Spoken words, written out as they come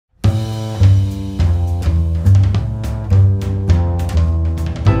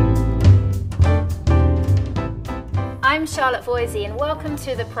I'm Charlotte Voisey and welcome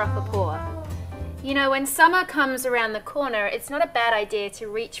to The Proper Pour. You know, when summer comes around the corner, it's not a bad idea to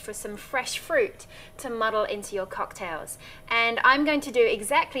reach for some fresh fruit to muddle into your cocktails. And I'm going to do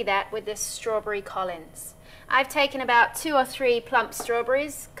exactly that with this strawberry Collins. I've taken about 2 or 3 plump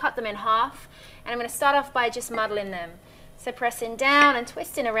strawberries, cut them in half, and I'm going to start off by just muddling them. So pressing down and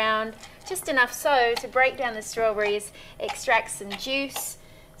twisting around, just enough so to break down the strawberries, extract some juice,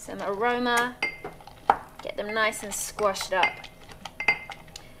 some aroma, get them nice and squashed up.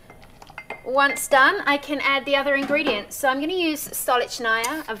 Once done, I can add the other ingredients. So I'm going to use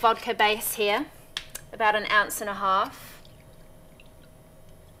Stolichnaya, a vodka base here, about 1.5 ounces.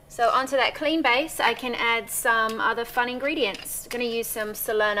 So onto that clean base, I can add some other fun ingredients. I'm going to use some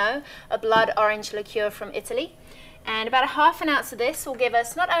Salerno, a blood orange liqueur from Italy. And about 1/2 ounce of this will give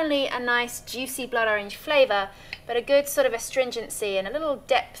us not only a nice juicy blood orange flavor, but a good sort of astringency and a little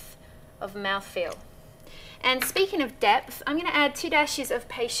depth of mouthfeel. And speaking of depth, I'm going to add 2 dashes of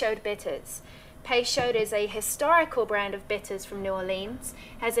Peychaud bitters. Peychaud is a historical brand of bitters from New Orleans,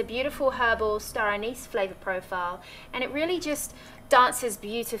 has a beautiful herbal star anise flavor profile, and it really just dances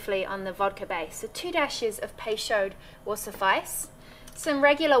beautifully on the vodka base. So 2 dashes of Peychaud will suffice. Some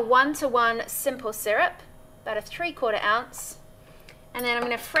regular 1-to-1 simple syrup, about 3/4 ounce, and then I'm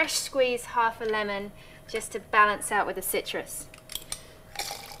going to fresh squeeze half a lemon just to balance out with the citrus.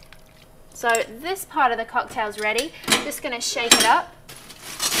 So this part of the cocktail's ready. I'm just going to shake it up.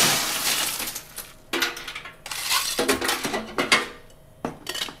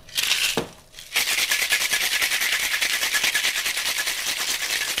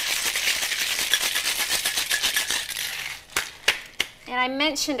 And I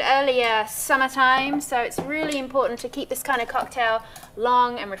mentioned earlier summertime, so it's really important to keep this kind of cocktail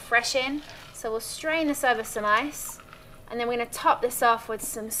long and refreshing. So we'll strain this over some ice, and then we're going to top this off with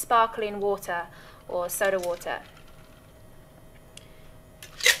some sparkling water or soda water.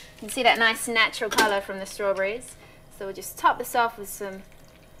 You can see that nice natural color from the strawberries. So we'll just top this off with some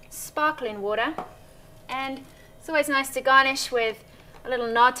sparkling water. And it's always nice to garnish with a little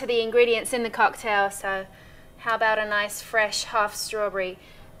nod to the ingredients in the cocktail. So how about a nice fresh half strawberry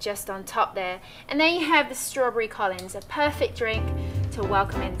just on top there? And there you have the strawberry Collins, a perfect drink to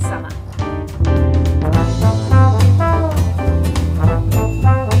welcome in summer.